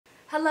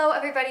Hello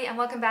everybody and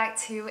welcome back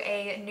to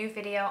a new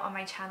video on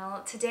my channel.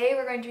 Today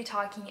we're going to be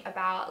talking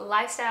about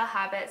lifestyle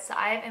habits that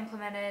I have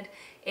implemented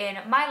in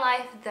my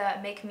life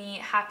that make me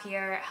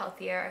happier,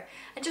 healthier,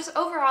 and just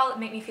overall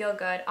make me feel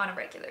good on a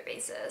regular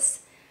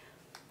basis.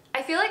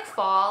 I feel like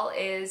fall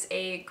is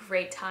a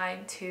great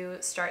time to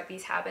start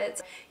these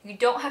habits. You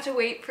don't have to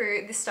wait for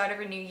the start of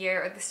a new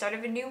year or the start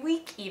of a new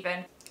week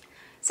even.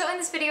 So in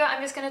this video,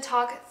 I'm just going to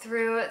talk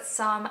through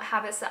some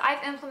habits that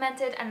I've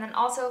implemented and then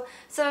also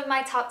some of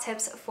my top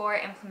tips for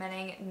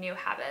implementing new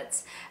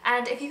habits.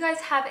 And if you guys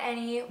have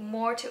any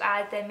more to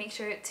add, then make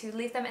sure to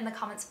leave them in the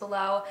comments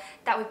below.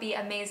 That would be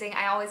amazing.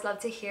 I always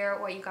love to hear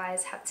what you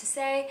guys have to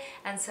say.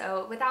 And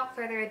so without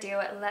further ado,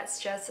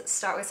 let's just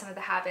start with some of the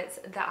habits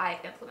that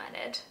I've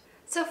implemented.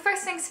 So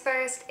first things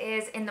first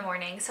is in the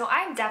morning. So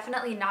I'm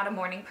definitely not a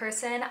morning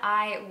person.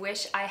 I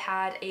wish I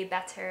had a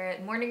better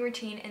morning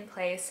routine in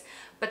place,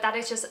 but that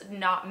is just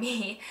not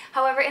me.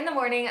 However, in the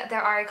morning,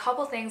 there are a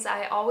couple things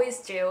I always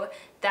do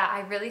that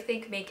I really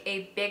think make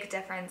a big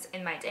difference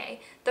in my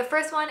day. The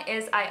first one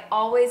is I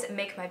always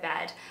make my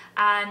bed,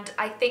 and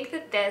I think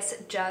that this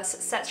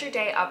just sets your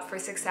day up for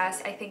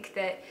success. I think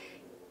that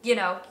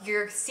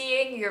you're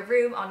seeing your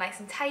room all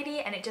nice and tidy,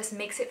 and it just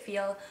makes it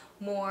feel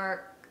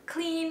more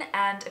clean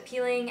and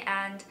appealing,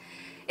 and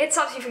it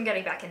stops you from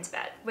getting back into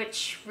bed,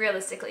 which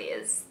realistically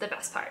is the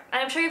best part.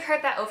 And I'm sure you've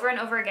heard that over and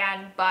over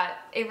again, but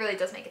it really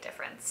does make a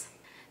difference.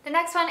 The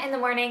next one in the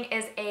morning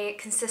is a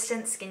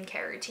consistent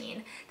skincare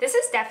routine. This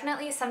is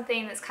definitely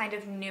something that's kind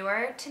of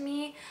newer to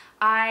me.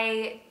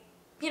 I,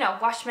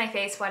 washed my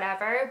face,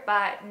 whatever,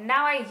 but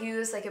now I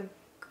use like a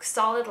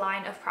solid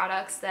line of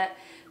products that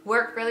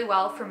work really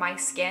well for my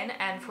skin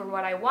and for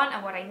what I want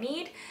and what I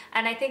need.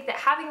 And I think that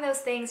having those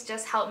things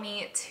just help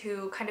me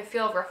to kind of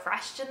feel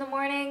refreshed in the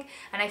morning,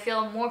 and I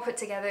feel more put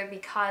together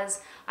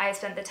because I have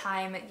spent the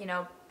time,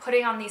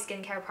 putting on these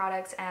skincare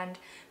products and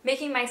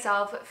making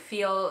myself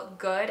feel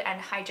good and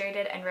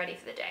hydrated and ready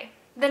for the day.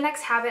 The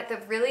next habit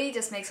that really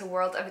just makes a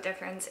world of a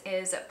difference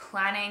is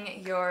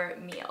planning your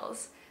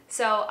meals.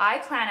 So I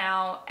plan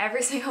out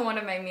every single one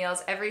of my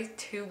meals every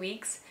 2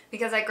 weeks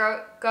because I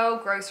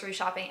go grocery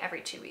shopping every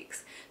 2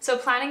 weeks. So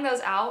planning those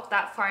out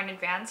that far in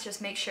advance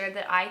just makes sure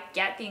that I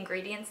get the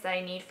ingredients that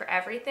I need for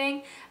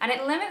everything, and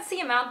it limits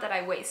the amount that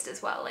I waste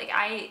as well. Like,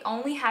 I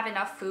only have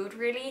enough food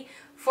really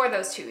for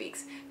those 2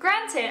 weeks.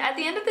 Granted, at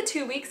the end of the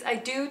 2 weeks, I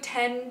do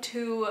tend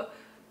to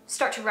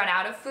start to run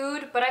out of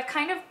food, but I've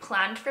kind of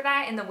planned for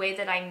that in the way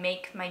that I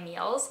make my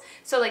meals.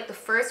 So like the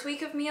first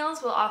week of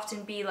meals will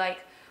often be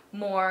like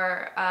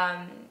more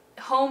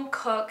home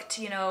cooked,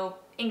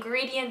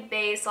 ingredient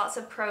based, lots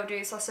of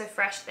produce, lots of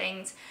fresh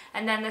things.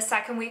 And then the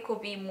second week will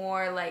be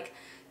more like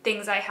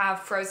things I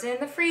have frozen in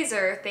the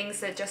freezer,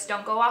 things that just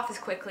don't go off as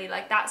quickly,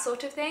 like that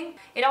sort of thing.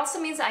 It also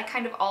means that I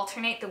kind of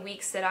alternate the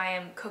weeks that I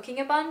am cooking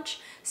a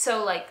bunch.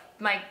 So like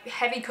my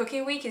heavy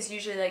cooking week is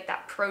usually like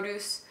that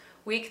produce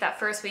week, that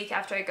first week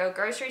after I go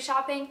grocery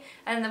shopping,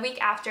 and the week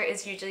after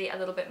is usually a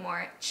little bit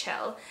more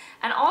chill.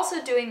 And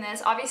also doing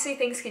this, obviously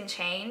things can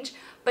change,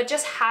 but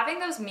just having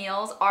those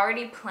meals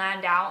already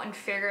planned out and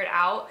figured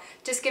out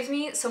just gives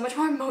me so much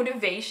more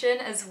motivation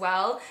as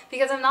well,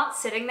 because I'm not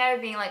sitting there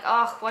being like,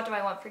 oh, what do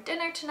I want for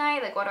dinner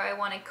tonight? Like, what do I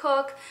want to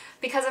cook?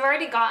 Because I've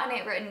already gotten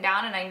it written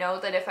down, and I know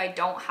that if I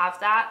don't have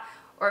that,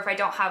 or if I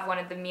don't have one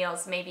of the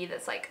meals maybe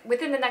that's like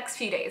within the next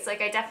few days, like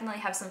I definitely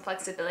have some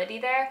flexibility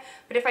there,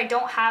 but if I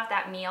don't have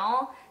that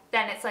meal,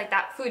 then it's like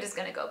that food is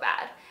gonna go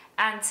bad.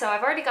 And so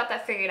I've already got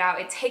that figured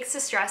out. It takes the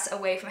stress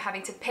away from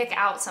having to pick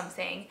out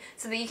something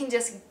so that you can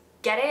just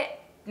get it,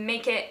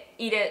 make it,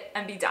 eat it,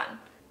 and be done.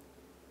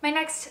 My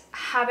next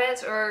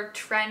habit or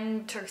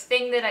trend or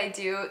thing that I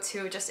do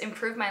to just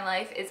improve my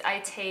life is I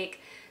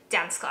take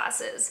dance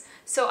classes.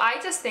 So I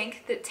just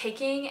think that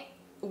taking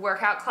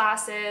workout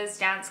classes,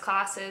 dance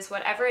classes,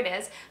 whatever it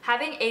is,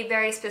 having a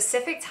very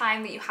specific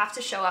time that you have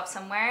to show up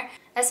somewhere,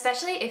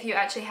 especially if you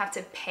actually have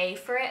to pay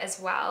for it as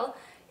well,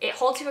 it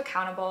holds you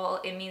accountable.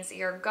 It means that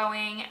you're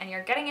going and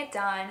you're getting it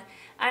done,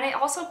 and it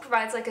also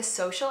provides like a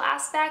social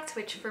aspect,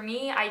 which for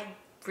me, I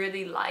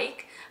really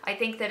like. I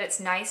think that it's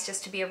nice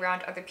just to be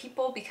around other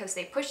people because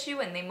they push you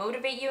and they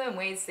motivate you in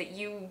ways that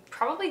you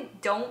probably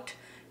don't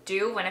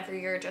do whenever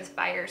you're just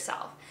by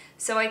yourself.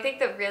 So I think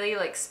that really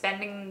like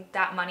spending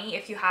that money,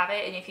 if you have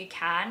it and if you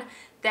can,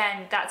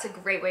 then that's a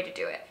great way to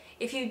do it.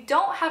 If you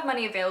don't have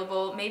money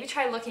available, maybe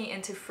try looking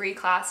into free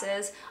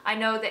classes. I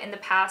know that in the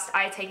past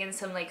I've taken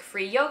some like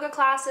free yoga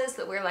classes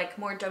that were like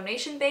more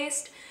donation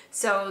based,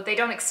 so they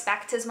don't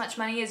expect as much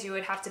money as you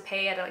would have to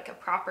pay at like a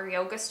proper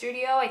yoga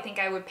studio. I think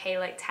I would pay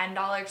like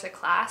 $10 a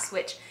class,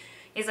 which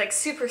is like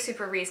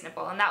super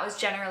reasonable, and that was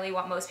generally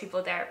what most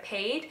people there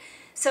paid.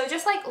 So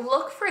just like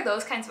look for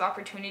those kinds of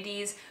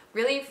opportunities,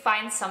 really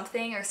find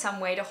something or some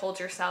way to hold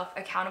yourself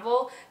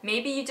accountable.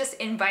 Maybe you just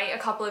invite a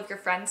couple of your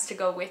friends to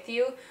go with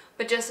you,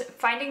 but just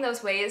finding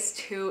those ways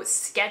to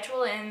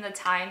schedule in the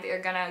time that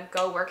you're gonna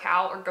go work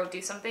out or go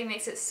do something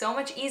makes it so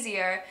much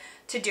easier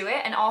to do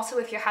it. And also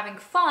if you're having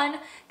fun,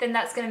 then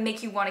that's gonna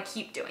make you wanna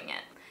keep doing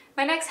it.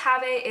 My next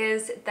habit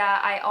is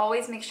that I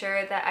always make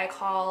sure that I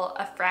call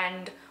a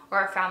friend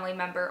or a family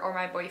member or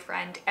my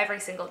boyfriend every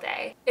single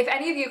day. If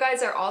any of you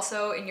guys are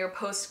also in your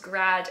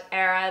post-grad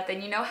era,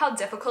 then you know how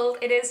difficult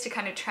it is to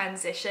kind of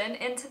transition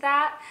into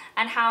that,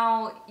 and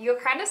how you're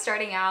kind of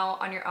starting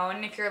out on your own.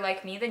 And if you're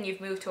like me, then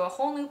you've moved to a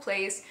whole new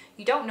place,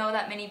 you don't know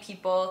that many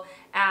people,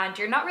 and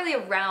you're not really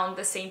around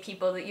the same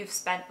people that you've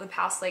spent the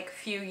past like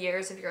few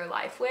years of your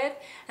life with.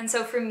 And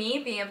so for me,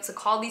 being able to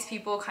call these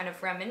people, kind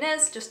of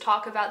reminisce, just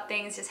talk about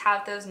things, just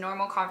have those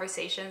normal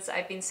conversations that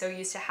I've been so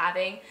used to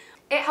having,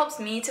 it helps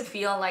me to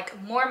feel like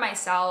more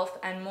myself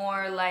and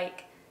more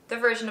like the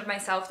version of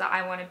myself that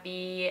I want to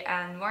be,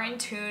 and more in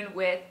tune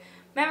with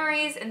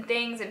memories and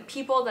things and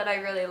people that I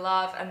really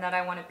love and that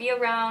I want to be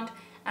around.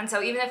 And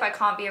so even if I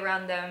can't be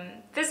around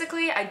them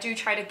physically, I do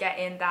try to get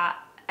in that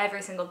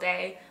every single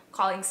day,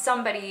 calling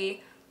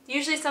somebody,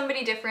 usually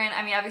somebody different.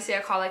 I mean, obviously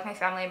I call like my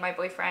family and my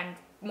boyfriend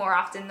more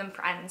often than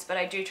friends, but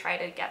I do try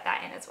to get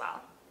that in as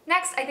well.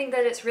 Next, I think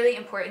that it's really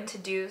important to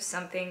do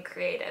something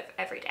creative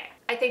every day.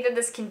 I think that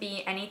this can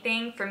be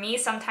anything. For me,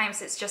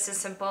 sometimes it's just as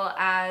simple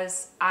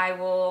as I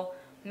will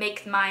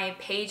make my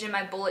page in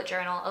my bullet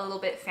journal a little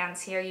bit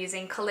fancier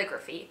using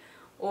calligraphy.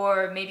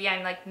 Or maybe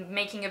I'm like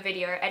making a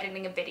video or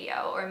editing a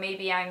video, or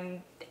maybe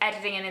I'm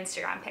editing an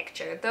Instagram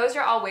picture. Those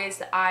are all ways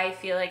that I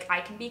feel like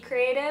I can be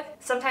creative.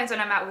 Sometimes when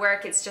I'm at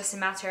work, it's just a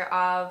matter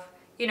of,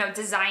 you know,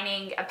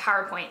 designing a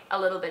PowerPoint a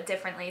little bit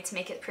differently to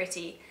make it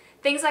pretty.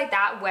 Things like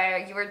that, where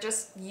you are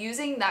just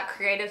using that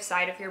creative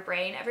side of your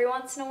brain every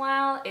once in a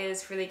while,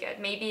 is really good.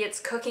 Maybe it's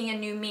cooking a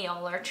new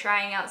meal or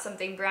trying out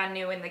something brand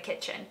new in the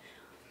kitchen.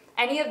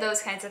 Any of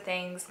those kinds of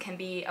things can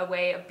be a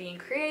way of being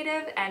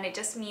creative, and it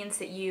just means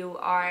that you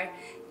are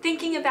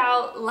thinking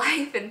about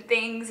life and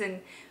things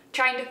and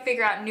trying to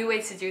figure out new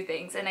ways to do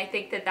things, and I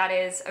think that that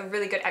is a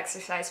really good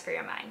exercise for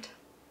your mind.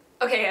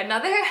 Okay,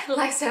 another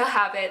lifestyle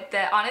habit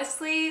that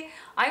honestly,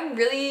 I'm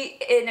really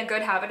in a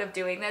good habit of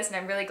doing this, and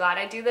I'm really glad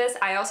I do this.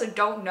 I also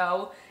don't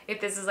know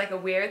if this is like a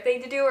weird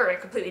thing to do or a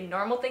completely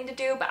normal thing to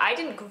do, but I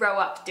didn't grow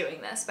up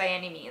doing this by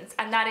any means,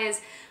 and that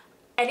is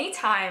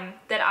anytime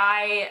that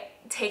I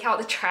take out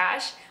the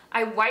trash,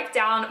 I wipe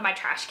down my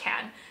trash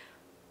can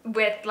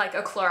with like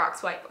a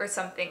Clorox wipe or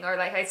something, or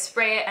like I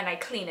spray it and I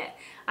clean it.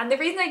 And the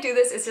reason I do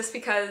this is just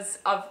because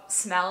of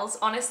smells,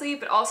 honestly,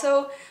 but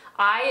also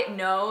I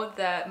know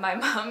that my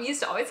mom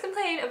used to always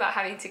complain about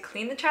having to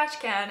clean the trash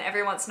can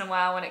every once in a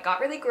while when it got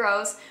really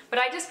gross, but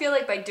I just feel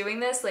like by doing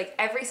this, like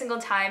every single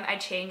time I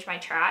change my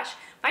trash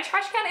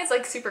can is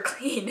like super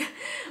clean,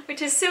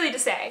 which is silly to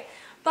say.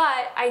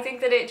 But I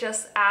think that it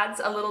just adds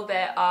a little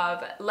bit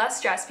of less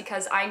stress,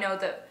 because I know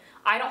that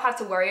I don't have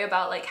to worry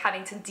about like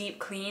having to deep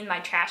clean my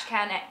trash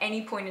can at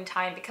any point in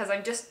time, because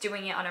I'm just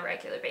doing it on a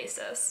regular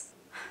basis.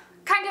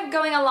 Kind of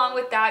going along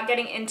with that,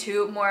 getting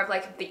into more of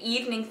like the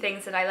evening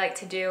things that I like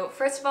to do.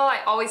 First of all, I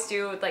always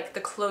do like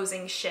the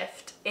closing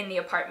shift in the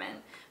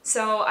apartment.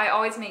 So I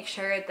always make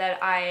sure that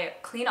I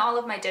clean all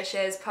of my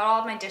dishes, put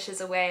all of my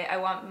dishes away. I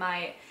want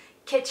my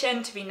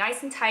kitchen to be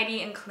nice and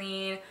tidy and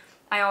clean.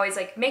 I always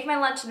like make my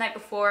lunch the night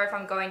before if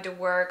I'm going to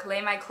work,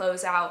 lay my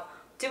clothes out,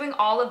 doing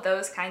all of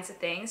those kinds of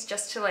things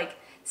just to like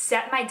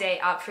set my day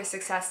up for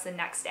success the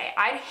next day.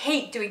 I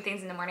hate doing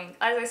things in the morning.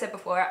 As I said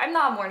before, I'm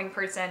not a morning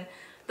person.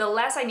 The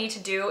less I need to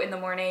do in the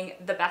morning,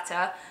 the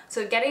better.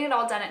 So getting it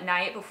all done at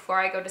night before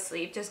I go to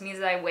sleep just means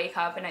that I wake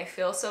up and I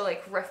feel so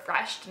like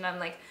refreshed, and I'm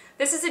like,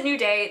 this is a new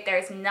day.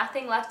 There's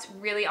nothing left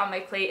really on my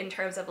plate in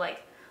terms of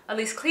like at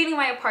least cleaning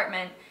my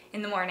apartment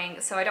in the morning,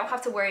 so I don't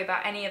have to worry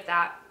about any of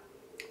that.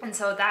 And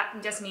so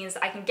that just means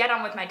that I can get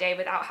on with my day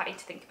without having to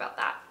think about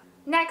that.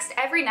 Next,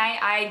 every night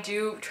I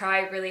do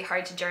try really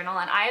hard to journal,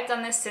 and I have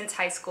done this since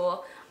high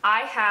school.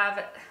 I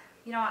have,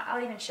 you know what,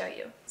 I'll even show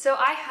you. So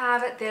I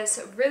have this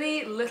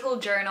really little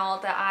journal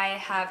that I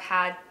have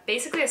had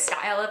basically a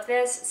style of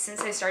this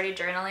since I started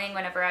journaling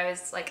whenever I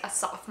was like a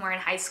sophomore in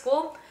high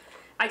school.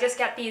 I just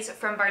get these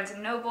from Barnes &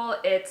 Noble.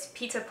 It's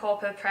Peter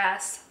Pauper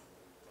Press.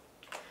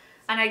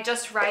 And I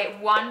just write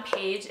one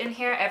page in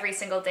here every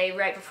single day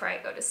right before I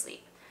go to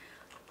sleep.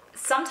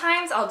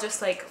 Sometimes I'll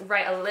just like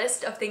write a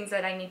list of things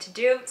that I need to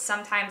do.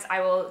 Sometimes I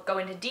will go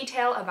into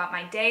detail about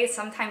my day.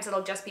 Sometimes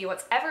it'll just be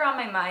what's ever on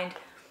my mind.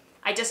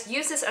 I just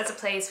use this as a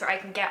place where I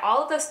can get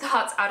all of those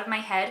thoughts out of my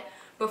head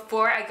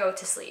before I go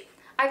to sleep.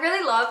 I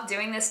really love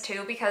doing this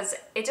too, because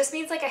it just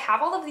means like I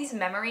have all of these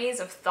memories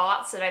of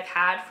thoughts that I've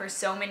had for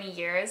so many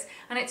years,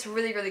 and it's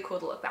really, really cool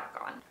to look back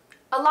on.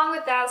 Along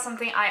with that,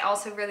 something I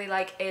also really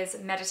like is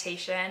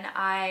meditation.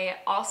 I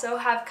also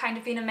have kind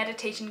of been a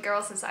meditation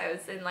girl since I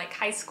was in like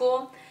high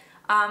school.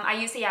 I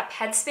use the app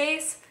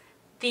Headspace.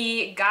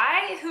 The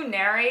guy who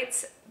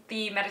narrates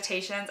the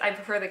meditations, I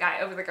prefer the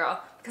guy over the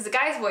girl, because the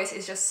guy's voice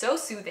is just so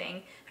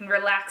soothing and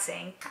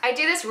relaxing. I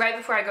do this right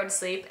before I go to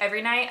sleep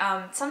every night.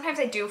 Sometimes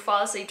I do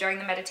fall asleep during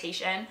the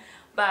meditation,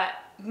 but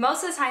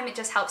most of the time it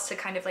just helps to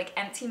kind of like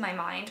empty my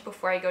mind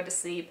before I go to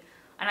sleep,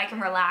 and I can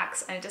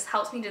relax, and it just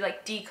helps me to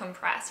like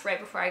decompress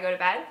right before I go to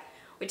bed,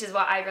 which is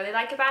what I really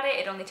like about it.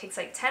 It only takes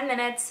like 10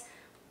 minutes.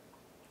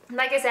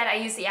 Like I said, I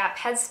use the app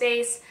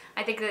Headspace.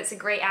 I think that it's a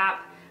great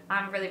app.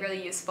 Really,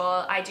 really useful.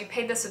 I do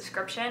pay the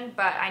subscription,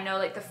 but I know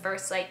like the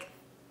first like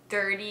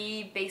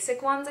 30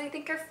 basic ones I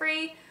think are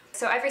free.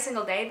 So every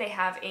single day they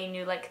have a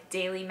new like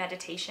daily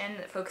meditation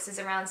that focuses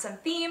around some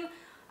theme,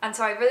 and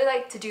so I really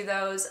like to do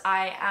those.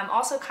 I am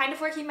also kind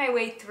of working my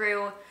way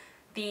through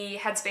the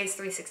Headspace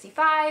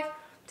 365,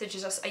 which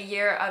is just a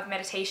year of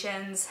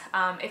meditations.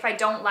 If I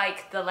don't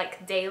like the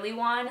like daily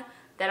one,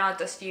 then I'll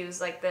just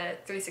use like the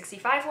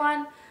 365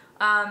 one.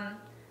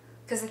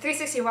 Because the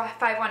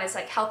 365 one is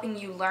like helping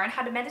you learn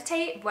how to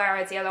meditate,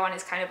 whereas the other one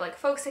is kind of like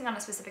focusing on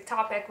a specific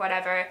topic,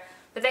 whatever.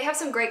 But they have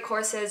some great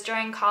courses.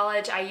 During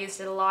college, I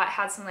used it a lot. It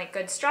had some like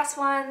good stress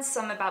ones,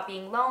 some about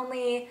being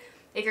lonely.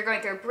 If you're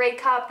going through a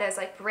breakup, there's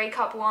like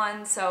breakup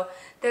ones. So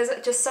there's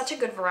just such a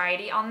good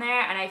variety on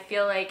there, and I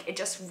feel like it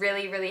just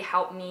really, really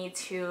helped me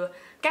to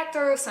get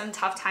through some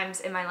tough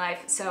times in my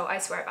life, so I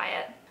swear by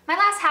it. My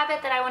last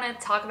habit that I want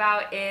to talk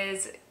about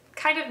is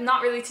kind of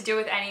not really to do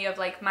with any of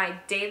like my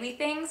daily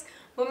things,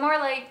 but more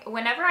like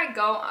whenever I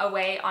go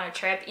away on a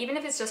trip, even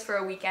if it's just for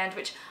a weekend,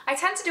 which I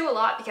tend to do a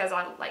lot because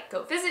I'll like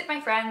go visit my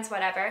friends,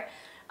 whatever.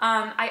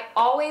 I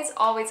always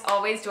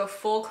do a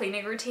full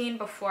cleaning routine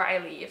before I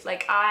leave.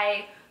 Like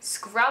I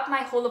scrub my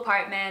whole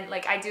apartment,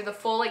 like I do the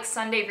full like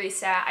Sunday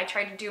reset. I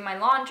try to do my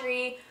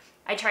laundry,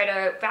 I try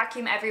to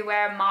vacuum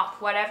everywhere,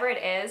 mop, whatever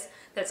it is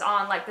that's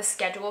on like the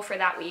schedule for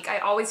that week. I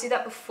always do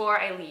that before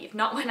I leave,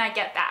 not when I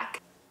get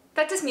back.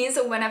 That just means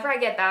that whenever I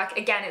get back,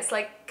 again, it's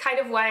like kind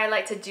of why I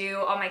like to do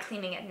all my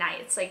cleaning at night.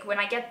 It's like when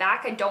I get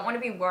back, I don't want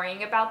to be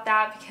worrying about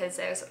that because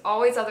there's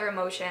always other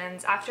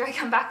emotions. After I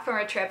come back from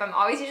a trip, I'm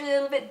always usually a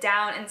little bit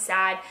down and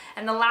sad,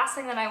 and the last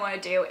thing that I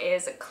want to do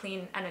is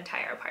clean an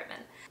entire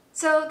apartment.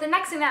 So the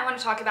next thing that I want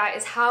to talk about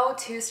is how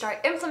to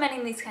start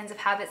implementing these kinds of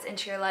habits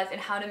into your life and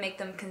how to make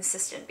them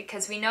consistent,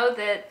 because we know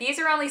that these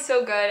are only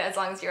so good as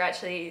long as you're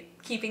actually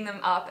keeping them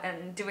up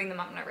and doing them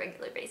on a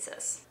regular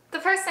basis. The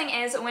first thing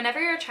is,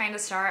 whenever you're trying to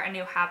start a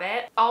new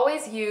habit,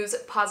 always use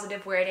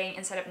positive wording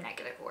instead of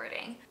negative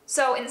wording.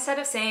 So instead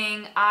of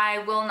saying, I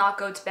will not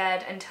go to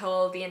bed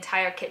until the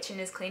entire kitchen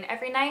is clean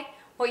every night,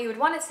 what you would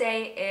want to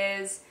say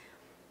is,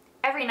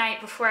 every night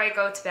before I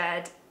go to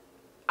bed,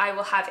 I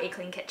will have a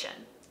clean kitchen.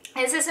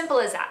 It's as simple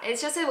as that.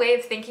 It's just a way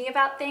of thinking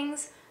about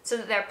things so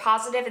that they're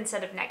positive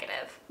instead of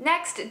negative.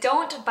 Next,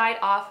 don't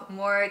bite off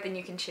more than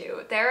you can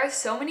chew. There are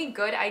so many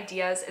good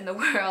ideas in the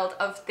world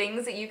of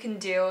things that you can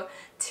do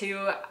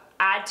to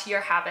add to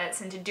your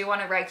habits and to do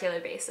on a regular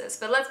basis.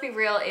 But let's be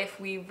real, if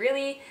we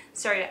really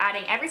started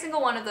adding every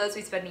single one of those,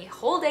 we'd spend the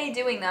whole day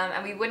doing them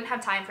and we wouldn't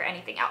have time for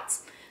anything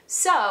else.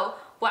 So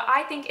what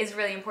I think is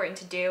really important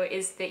to do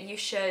is that you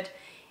should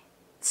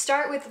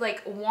start with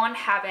like one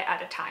habit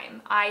at a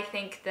time. I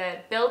think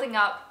that building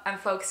up and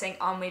focusing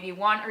on maybe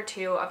one or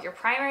two of your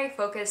primary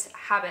focused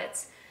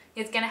habits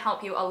is going to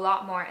help you a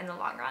lot more in the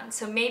long run.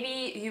 So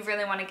maybe you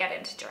really want to get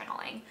into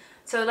journaling.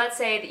 So let's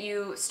say that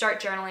you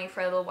start journaling for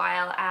a little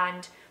while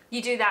and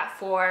you do that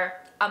for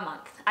a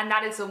month, and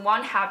that is the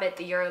one habit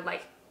that you're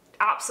like,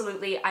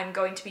 absolutely, I'm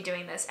going to be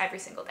doing this every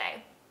single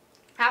day.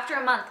 After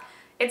a month,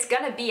 it's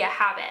going to be a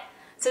habit.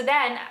 So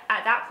then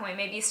at that point,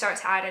 maybe you start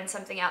to add in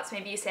something else.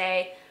 Maybe you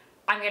say,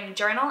 I'm going to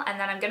journal and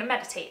then I'm going to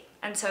meditate.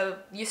 And so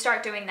you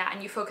start doing that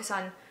and you focus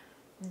on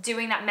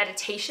doing that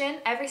meditation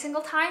every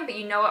single time, but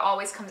you know it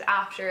always comes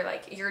after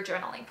like your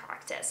journaling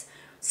practice.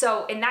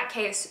 So in that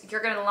case,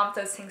 you're going to lump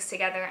those things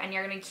together and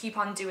you're going to keep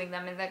on doing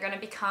them, and they're going to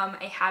become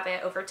a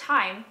habit over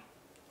time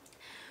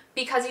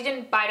because you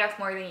didn't bite off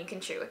more than you can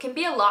chew. It can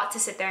be a lot to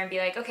sit there and be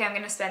like, okay, I'm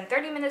going to spend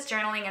 30 minutes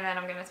journaling, and then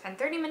I'm going to spend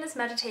 30 minutes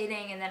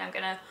meditating, and then I'm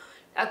going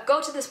to go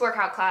to this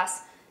workout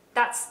class.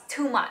 That's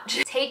too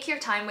much. Take your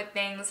time with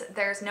things.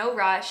 There's no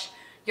rush.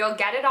 You'll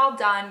get it all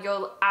done.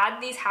 You'll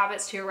add these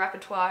habits to your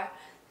repertoire,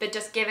 but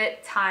just give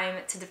it time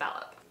to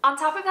develop. On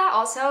top of that,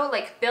 also,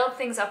 like, build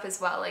things up as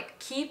well. Like,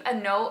 keep a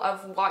note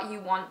of what you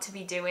want to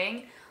be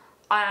doing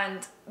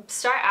and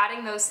start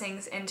adding those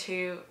things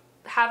into,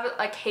 have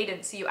a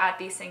cadence you add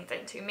these things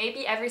into.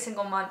 Maybe every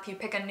single month you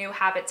pick a new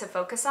habit to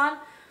focus on.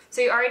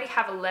 So you already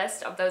have a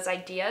list of those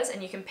ideas,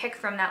 and you can pick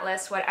from that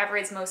list whatever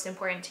is most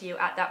important to you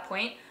at that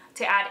point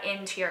to add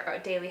into your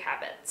daily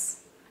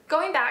habits.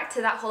 Going back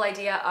to that whole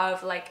idea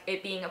of like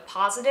it being a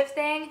positive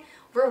thing,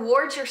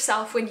 reward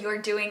yourself when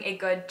you're doing a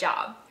good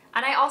job.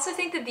 And I also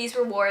think that these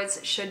rewards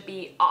should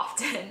be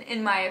often,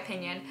 in my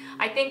opinion.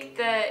 I think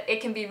that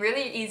it can be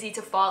really easy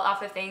to fall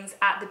off of things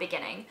at the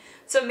beginning.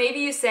 So maybe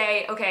you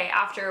say, okay,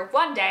 after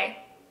one day,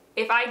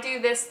 if I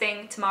do this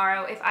thing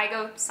tomorrow, if I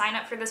go sign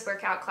up for this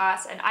workout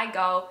class and I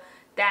go,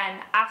 then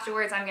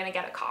afterwards I'm gonna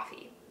get a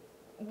coffee,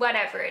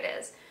 whatever it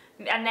is.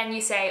 And then you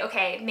say,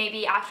 okay,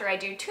 maybe after I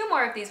do 2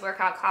 more of these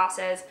workout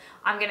classes,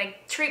 I'm gonna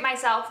treat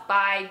myself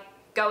by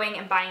going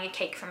and buying a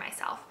cake for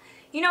myself.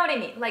 You know what I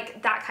mean?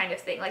 Like that kind of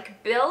thing.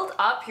 Like build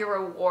up your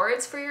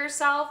rewards for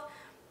yourself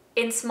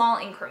in small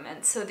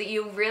increments so that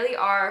you really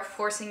are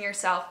forcing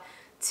yourself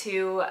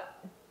to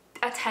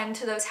attend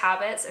to those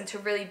habits and to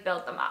really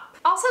build them up.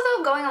 Also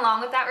though, going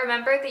along with that,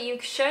 remember that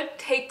you should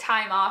take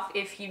time off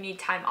if you need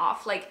time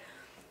off. Like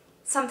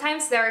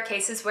sometimes there are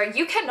cases where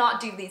you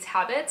cannot do these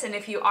habits, and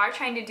if you are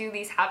trying to do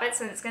these habits,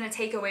 then it's going to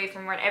take away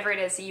from whatever it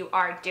is that you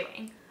are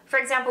doing. For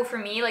example, for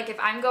me, like if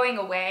I'm going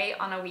away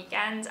on a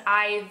weekend,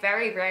 I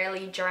very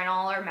rarely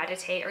journal or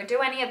meditate or do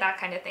any of that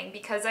kind of thing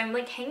because I'm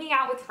like hanging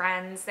out with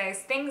friends, there's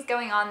things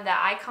going on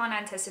that I can't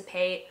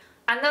anticipate,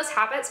 and those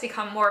habits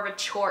become more of a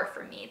chore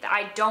for me that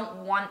I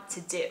don't want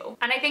to do.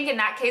 And I think in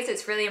that case,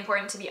 it's really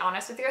important to be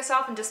honest with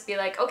yourself and just be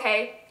like,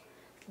 okay,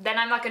 then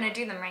I'm not gonna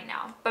do them right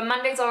now. But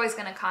Monday's always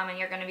gonna come and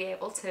you're gonna be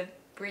able to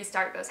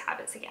restart those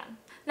habits again.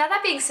 Now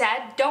that being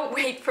said, don't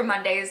wait for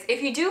Mondays.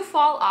 If you do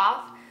fall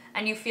off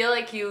and you feel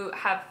like you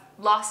have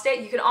lost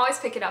it, you can always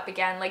pick it up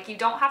again. Like you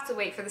don't have to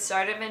wait for the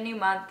start of a new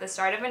month, the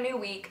start of a new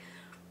week.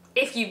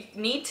 If you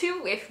need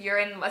to, if you're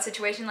in a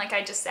situation like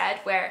I just said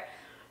where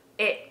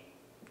it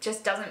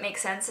just doesn't make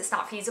sense, it's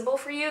not feasible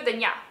for you,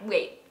 then yeah,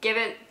 wait. Give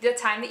it the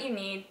time that you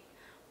need,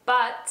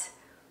 but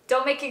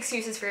don't make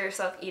excuses for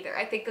yourself either.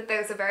 I think that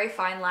there's a very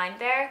fine line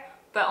there,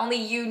 but only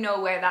you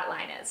know where that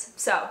line is.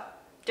 So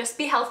just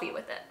be healthy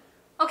with it.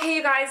 Okay,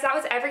 you guys, that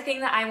was everything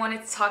that I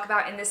wanted to talk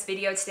about in this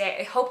video today.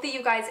 I hope that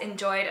you guys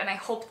enjoyed and I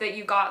hope that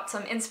you got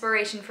some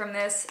inspiration from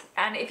this.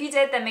 And if you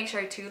did, then make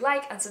sure to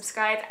like and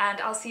subscribe, and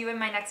I'll see you in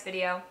my next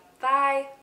video. Bye!